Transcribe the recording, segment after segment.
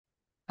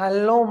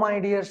Hello, my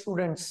dear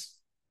students.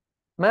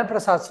 मैं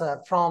प्रसाद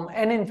sir from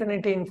N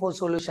Infinity Info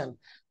Solution.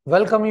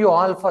 Welcome you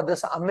all for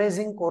this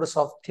amazing course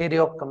of Theory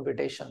of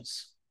Computations.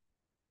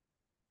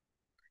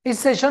 इस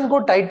session को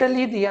title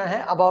ही दिया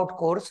है about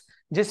course,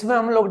 जिसमें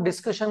हम लोग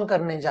discussion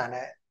करने जा रहे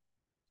हैं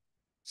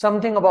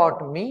something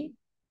about me,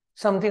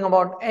 something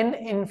about N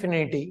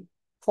Infinity,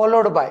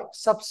 followed by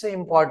सबसे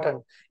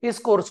इंपॉर्टेंट इस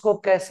कोर्स को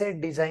कैसे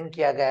डिजाइन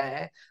किया गया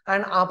है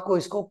एंड आपको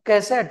इसको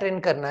कैसे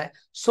अटेंड करना है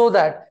so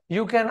that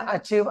you can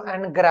achieve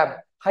and grab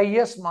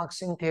highest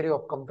marks in theory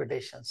of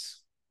computations.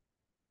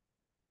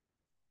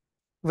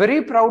 Very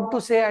proud to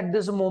say at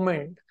this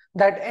moment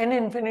that N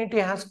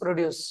Infinity has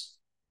produced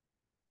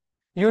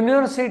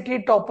university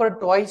topper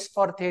twice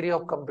for theory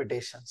of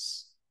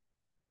computations.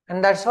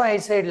 And that's why I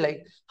said like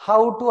how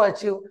to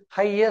achieve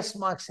highest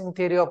marks in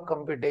theory of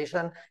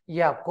computation,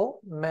 ये आपको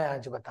मैं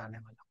आज बताने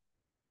वाला हूं.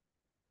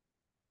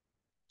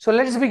 So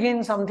let's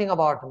begin something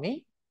about me.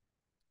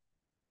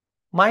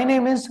 My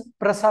name is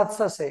Prasad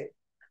Sase.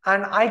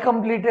 And I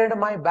completed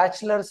my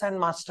bachelor's and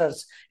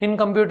master's in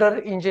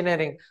computer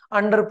engineering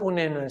under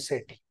Pune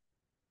University.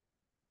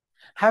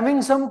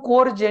 Having some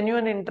core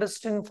genuine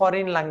interest in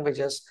foreign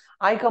languages,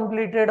 I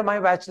completed my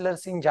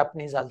bachelor's in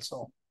Japanese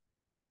also.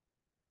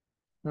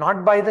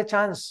 Not by the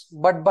chance,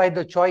 but by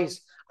the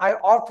choice. I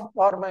opted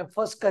for my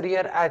first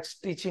career as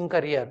teaching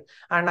career,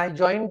 and I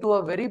joined to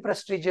a very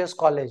prestigious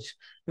college,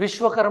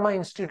 Vishwakarma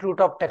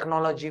Institute of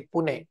Technology,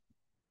 Pune.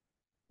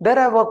 There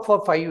I worked for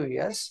 5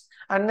 years.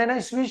 And then I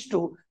switched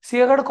to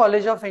Siaghad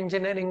College of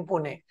Engineering,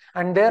 Pune,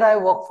 and there I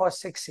worked for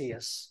 6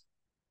 years.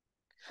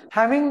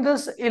 Having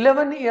this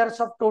 11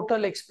 years of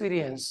total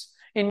experience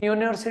in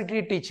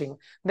university teaching,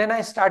 then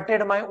I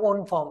started my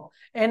own firm,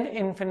 N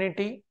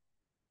Infinity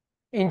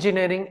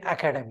Engineering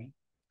Academy.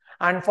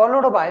 And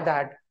followed by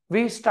that,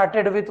 we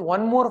started with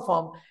one more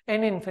firm,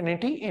 N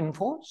Infinity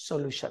Info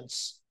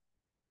Solutions.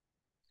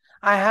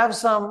 I have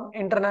some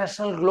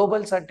international global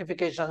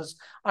certifications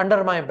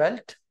under my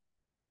belt.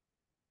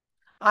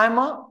 I'm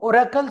an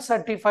Oracle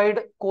certified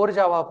core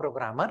Java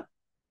programmer.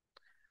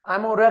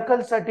 I'm an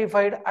Oracle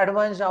certified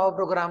advanced Java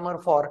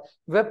programmer for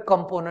web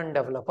component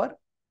developer.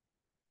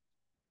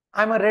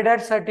 I'm a Red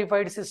Hat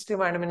certified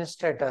system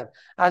administrator,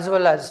 as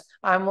well as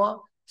I'm a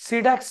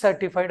CDAC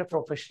certified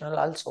professional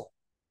also.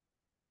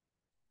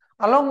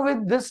 Along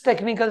with these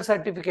technical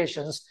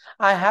certifications,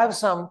 I have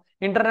some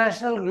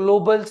international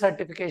global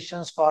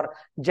certifications for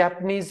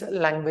Japanese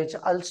language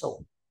also.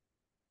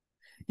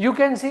 You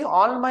can see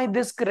all my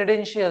these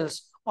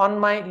credentials on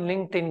my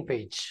LinkedIn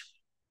page.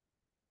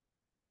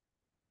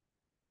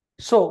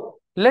 So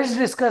let's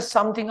discuss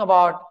something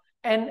about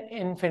N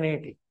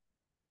Infinity.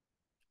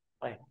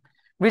 Right.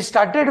 We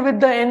started with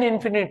the N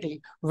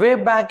Infinity way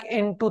back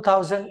in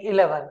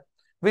 2011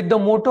 with the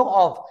motto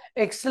of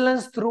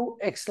excellence through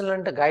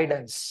excellent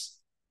guidance.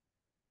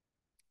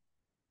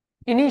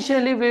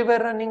 Initially, we were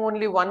running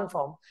only one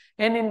firm,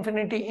 N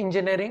Infinity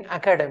Engineering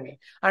Academy,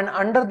 and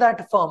under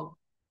that firm,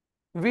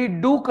 we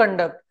do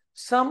conduct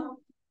some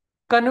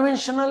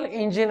conventional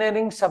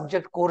engineering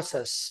subject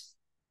courses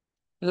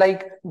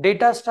like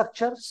data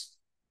structures,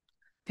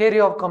 theory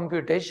of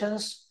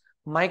computations,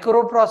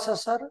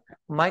 microprocessor,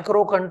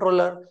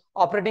 microcontroller,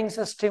 operating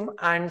system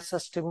and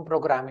system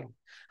programming,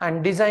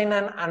 and design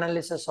and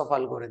analysis of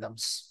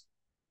algorithms.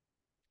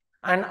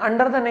 And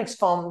under the next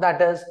firm,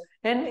 that is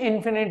N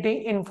Infinity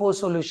Info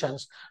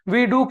Solutions,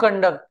 we do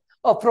conduct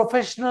a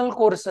professional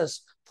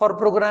courses for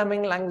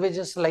programming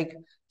languages like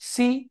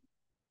C,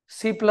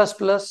 C++,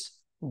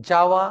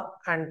 Java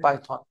and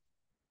Python.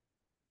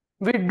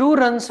 We do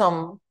run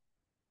some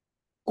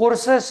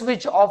courses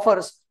which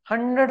offers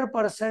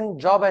 100%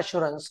 job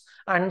assurance,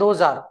 and those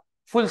are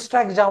full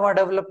stack Java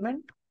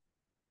development,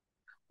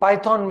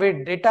 Python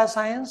with data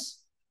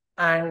science,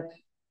 and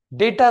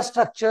data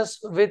structures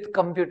with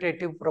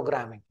computative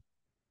programming.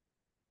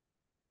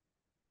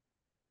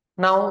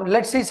 Now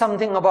let's see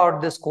something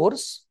about this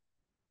course.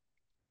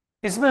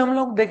 इसमें हम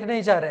लोग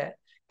देखने जा रहे हैं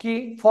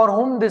कि for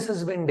whom this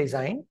has been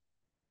designed,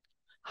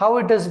 how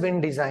it has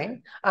been designed,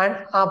 and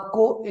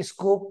आपको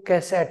इसको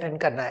कैसे अटेंड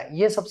करना है,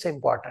 ये सबसे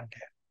इंपॉर्टेंट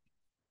है.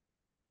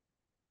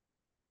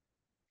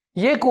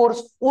 ये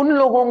कोर्स उन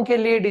लोगों के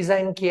लिए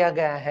डिजाइन किया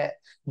गया है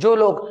जो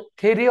लोग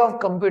थ्योरी ऑफ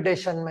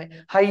कंप्यूटेशन में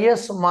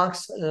हाईएस्ट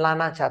मार्क्स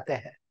लाना चाहते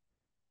हैं.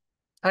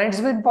 And it's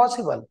been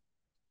possible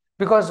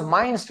because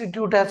my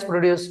institute has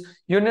produced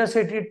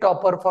university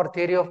topper for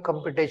theory of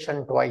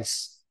computation twice.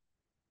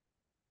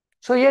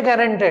 सो ये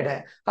गारंटेड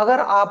है. अगर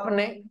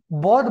आपने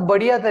बहुत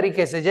बढ़िया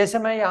तरीके से, जैसे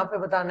मैं यहाँ पे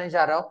बताने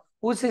जा रहा हूं,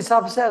 उस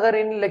हिसाब से अगर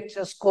इन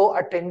लेक्चर्स को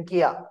अटेंड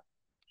किया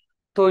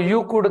तो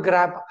you could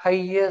grab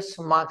highest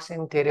marks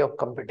in theory of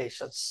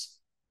computations.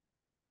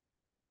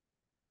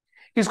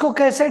 इसको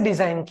कैसे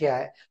डिजाइन किया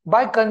है?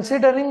 By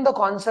considering the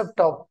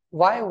concept of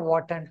why,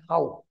 what and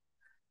how.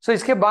 सो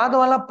इसके बाद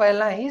वाला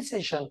पहला ही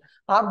सेशन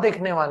आप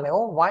देखने वाले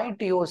हो, why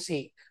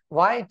TOC,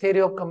 why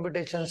theory of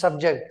computation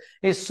subject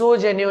is so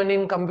genuine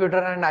in computer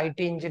and IT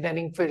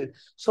engineering field,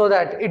 so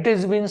that it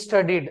is being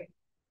studied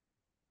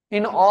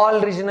in all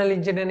regional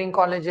engineering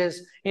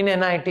colleges, in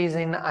NITs,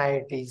 in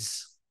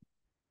IITs.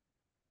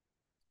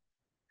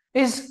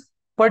 इस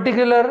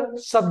particular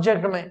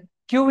subject में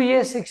क्यों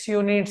ये 6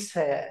 units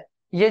है,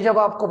 ये जब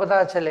आपको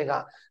पता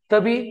चलेगा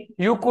तभी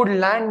you could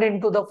land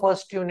into the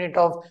first unit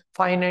of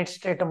finite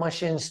state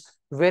machines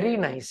very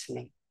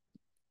nicely.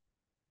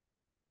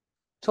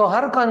 So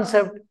her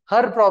concept,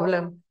 her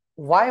problem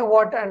why,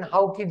 what and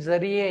how के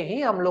जरिए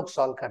ही हम लोग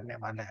सॉल्व करने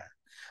वाले हैं।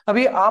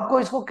 अभी आपको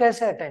इसको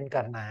कैसे अटेंड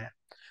करना है?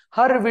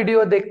 हर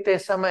वीडियो देखते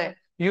समय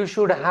you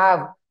should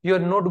have your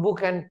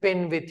notebook and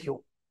pen with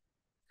you.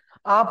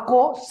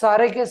 आपको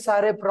सारे के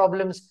सारे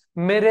प्रॉब्लम्स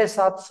मेरे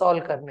साथ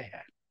सॉल्व करने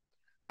हैं,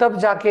 तब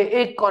जाके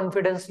एक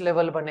कॉन्फिडेंस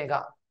लेवल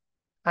बनेगा।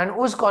 एंड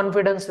उस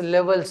कॉन्फिडेंस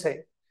लेवल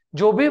से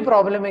जो भी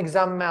प्रॉब्लम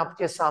एग्जाम में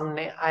आपके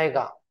सामने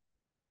आएगा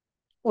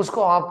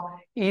उसको आप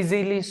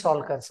इजीली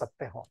सॉल्व कर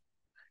सकते हो।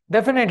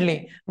 डेफिनेटली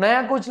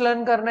नया कुछ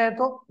लर्न करना है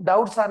तो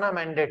डाउट्स आना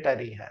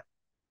मैंडेटरी है।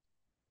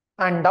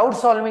 एंड डाउट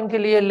सॉल्विंग के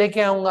लिए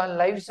लेके आऊंगा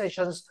लाइव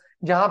सेशंस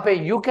जहां पे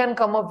you can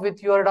come up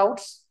with your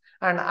doubts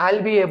and I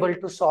will be able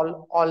to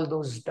solve all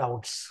those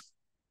doubts.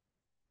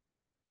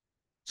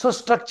 So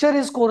structure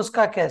इस कोर्स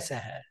का कैसे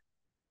है?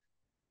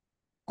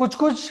 कुछ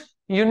कुछ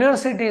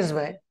यूनिवर्सिटीज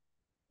में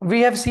we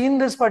have seen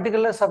this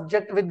particular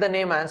subject with the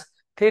name as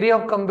theory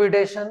of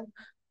computation,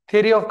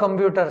 theory of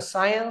computer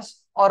science,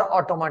 or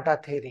automata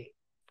theory.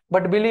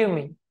 But believe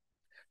me,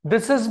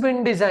 this has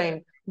been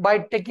designed by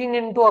taking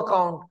into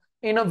account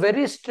in a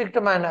very strict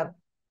manner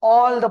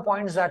all the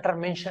points that are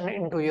mentioned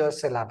into your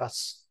syllabus.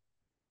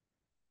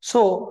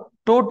 So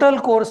total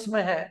course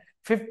में है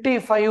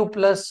 55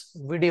 plus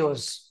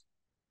videos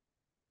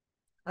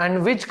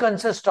and which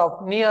consist of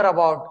near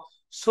about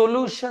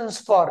solutions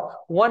for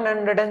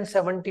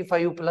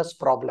 175 plus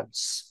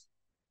problems.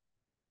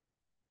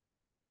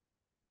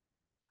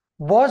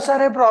 बहुत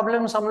सारे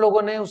problems हम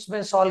लोगों ने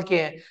उसमें solve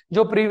किए हैं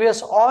जो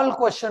प्रीवियस ऑल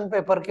क्वेश्चन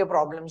पेपर के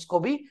प्रॉब्लम्स को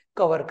भी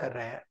कवर कर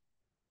रहे हैं।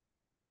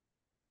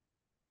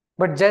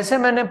 बट जैसे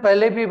मैंने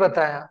पहले भी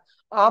बताया,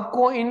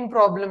 आपको इन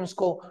प्रॉब्लम्स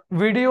को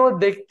वीडियो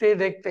देखते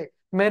देखते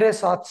मेरे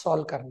साथ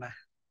सॉल्व करना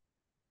है,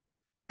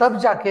 तब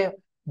जाके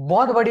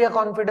बहुत बढ़िया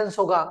कॉन्फिडेंस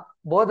होगा,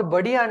 बहुत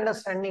बढ़िया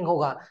अंडरस्टैंडिंग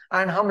होगा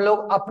एंड हम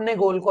लोग अपने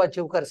गोल को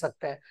अचीव कर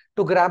सकते हैं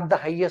to grab the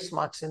highest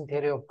marks in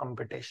theory of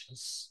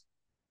computations.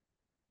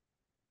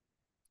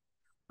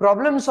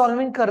 Problem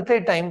solving करते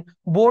टाइम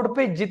बोर्ड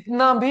पे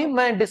जितना भी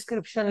मैं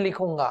डिस्क्रिप्शन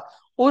लिखूंगा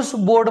उस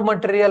बोर्ड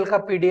मटेरियल का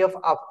पीडीएफ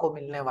आपको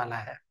मिलने वाला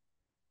है।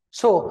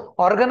 सो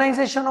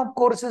organisation of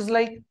course is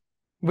like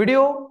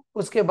video,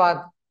 उसके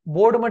बाद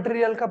बोर्ड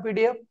मटेरियल का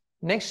पीडीएफ,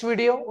 नेक्स्ट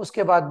वीडियो,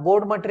 उसके बाद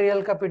बोर्ड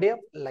मटेरियल का PDF,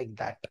 like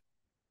that.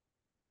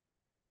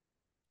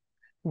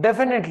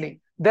 Definitely,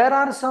 there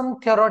are some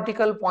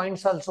theoretical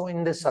points also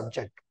in this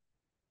subject.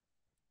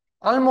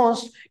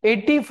 Almost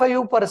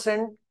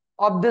 85%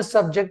 of this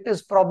subject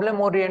is problem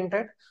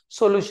oriented,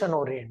 solution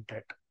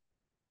oriented.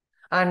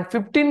 And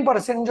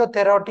 15% जो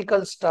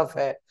theoretical stuff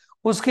है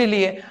उसके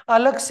लिए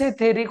अलग से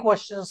theory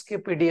questions के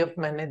PDF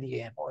मैंने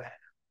दिए हुए हैं।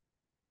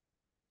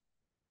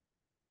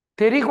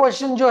 theory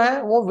question जो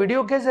है वो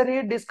वीडियो के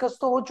जरिए डिस्कस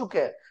तो हो चुके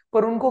हैं,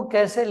 पर उनको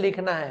कैसे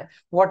लिखना है,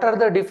 what are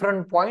the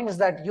different points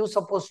that you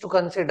supposed to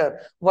consider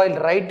while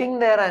writing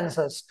their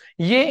answers,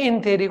 ये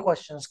इन theory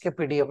questions के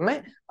PDF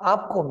में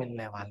आपको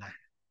मिलने वाला है।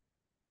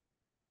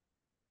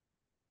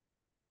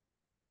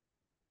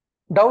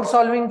 डाउट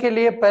सॉल्विंग के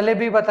लिए पहले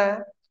भी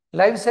बताया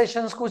लाइव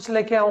सेशंस कुछ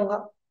लेके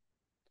आऊंगा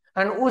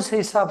एंड उस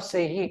हिसाब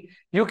से ही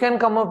you can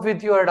come up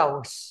with your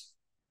doubts.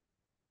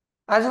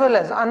 As well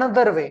as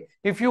another way,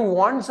 if you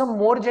want some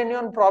more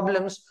genuine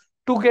problems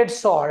to get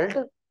solved,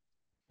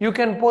 you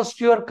can post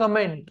your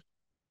comment.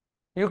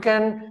 You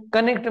can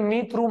connect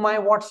me through my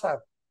WhatsApp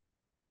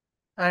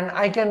and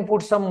I can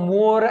put some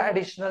more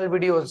additional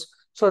videos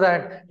so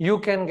that you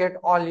can get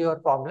all your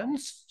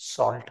problems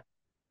solved.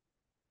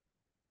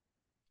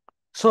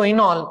 So in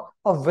all,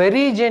 a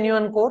very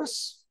genuine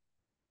course.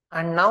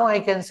 And now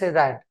I can say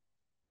that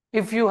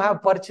if you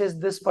have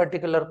purchased this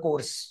particular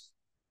course,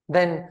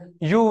 then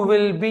you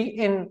will be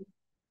in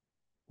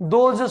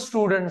those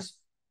students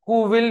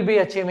who will be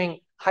achieving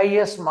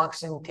highest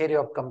marks in theory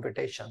of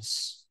computations.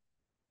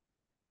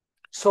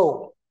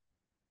 So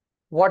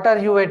what are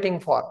you waiting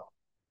for?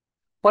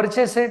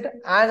 Purchase it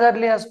as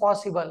early as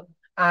possible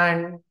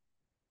and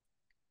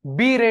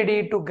be ready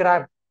to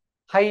grab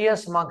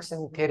highest marks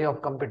in theory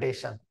of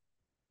computation.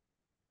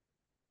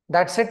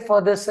 That's it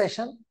for this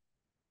session.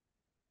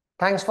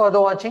 Thanks for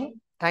the watching.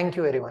 Thank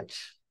you very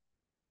much.